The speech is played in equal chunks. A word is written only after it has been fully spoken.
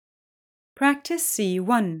Practice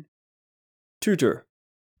C1. Tutor.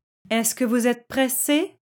 Est-ce que vous êtes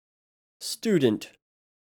pressé? Student.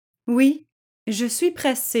 Oui, je suis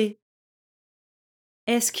pressé.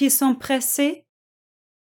 Est-ce qu'ils sont pressés?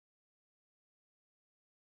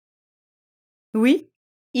 Oui,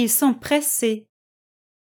 ils sont pressés.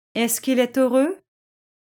 Est-ce qu'il est heureux?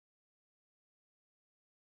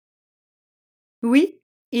 Oui,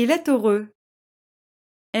 il est heureux.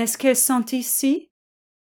 Est-ce qu'elles sont ici?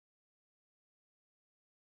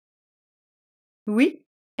 Oui,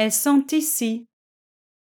 elles sont ici.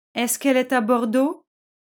 Est-ce qu'elle est à Bordeaux?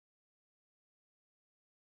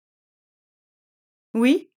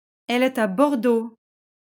 Oui, elle est à Bordeaux.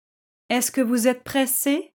 Est-ce que vous êtes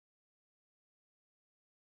pressé?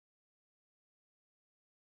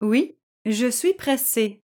 Oui, je suis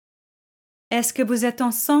pressé. Est-ce que vous êtes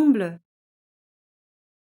ensemble?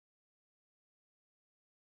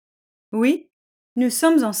 Oui, nous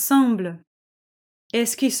sommes ensemble.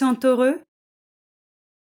 Est-ce qu'ils sont heureux?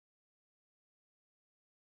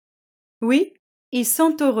 Oui, ils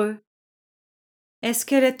sont heureux. Est-ce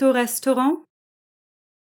qu'elle est au restaurant?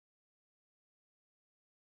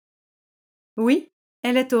 Oui,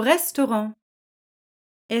 elle est au restaurant.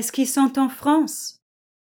 Est-ce qu'ils sont en France?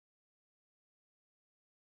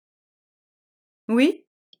 Oui,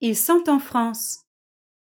 ils sont en France.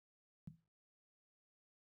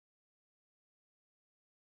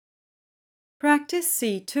 Practice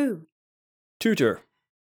C2. Tutor.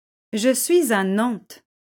 Je suis à Nantes.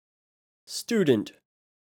 Student.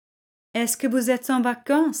 Est-ce que vous êtes en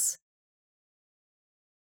vacances?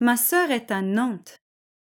 Ma sœur est à Nantes.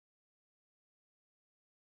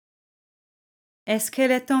 Est-ce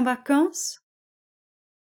qu'elle est en vacances?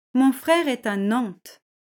 Mon frère est à Nantes.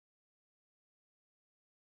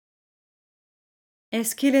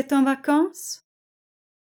 Est-ce qu'il est en vacances?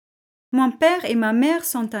 Mon père et ma mère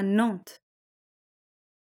sont à Nantes.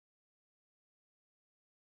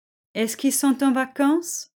 Est-ce qu'ils sont en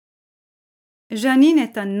vacances? Janine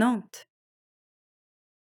est à Nantes.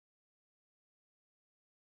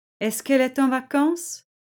 Est-ce qu'elle est en vacances?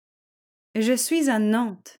 Je suis à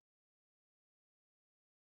Nantes.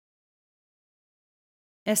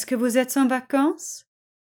 Est-ce que vous êtes en vacances?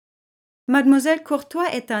 Mademoiselle Courtois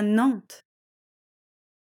est à Nantes.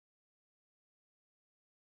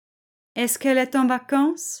 Est-ce qu'elle est en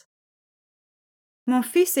vacances? Mon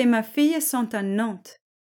fils et ma fille sont à Nantes.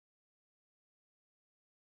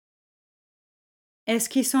 Est-ce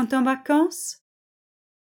qu'ils sont en vacances?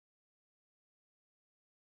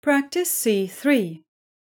 Practice C3.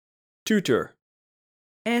 Tutor.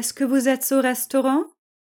 Est-ce que vous êtes au restaurant?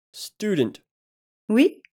 Student.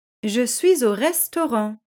 Oui, je suis au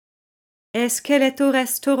restaurant. Est-ce qu'elle est au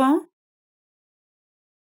restaurant?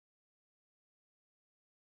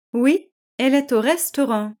 Oui, elle est au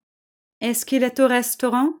restaurant. Est-ce qu'il est au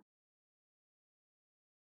restaurant?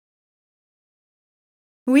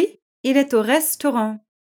 Oui, il est au restaurant.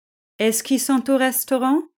 Est-ce qu'ils sont au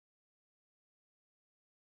restaurant?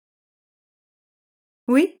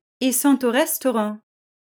 Oui, ils sont au restaurant.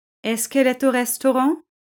 Est-ce qu'elle est au restaurant?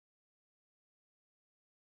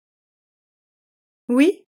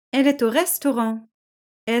 Oui, elle est au restaurant.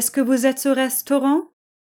 Est-ce que vous êtes au restaurant?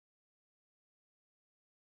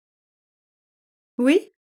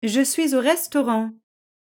 Oui, je suis au restaurant.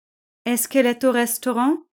 Est-ce qu'elle est au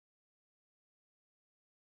restaurant?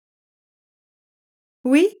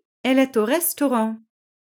 Oui, elle est au restaurant.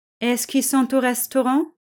 Est-ce qu'ils sont au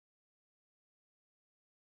restaurant?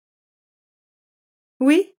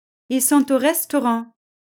 Oui, ils sont au restaurant.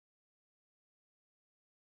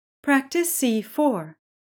 Practice C4.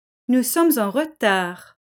 Nous sommes en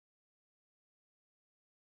retard.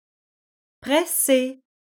 Pressé.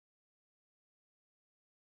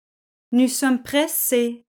 Nous sommes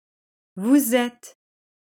pressés. Vous êtes.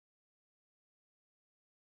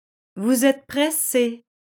 Vous êtes pressé.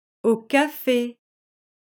 Au café.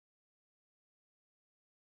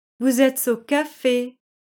 Vous êtes au café.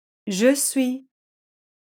 Je suis.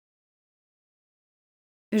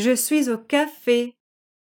 Je suis au café.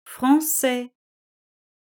 Français.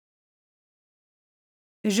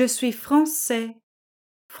 Je suis français.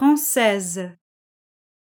 Française.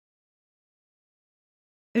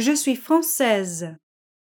 Je suis française.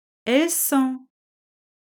 Elles sont.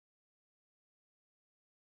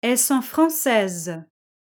 Elles sont françaises.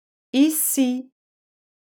 Ici.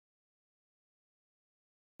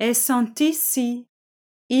 Elles sont ici.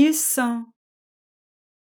 Ils sont.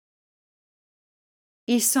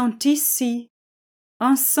 Ils sont ici.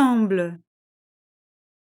 Ensemble.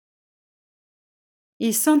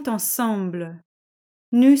 Ils sont ensemble.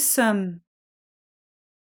 Nous sommes.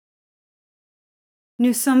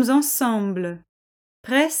 Nous sommes ensemble.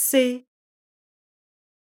 Pressés.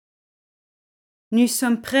 Nous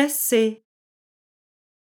sommes pressés.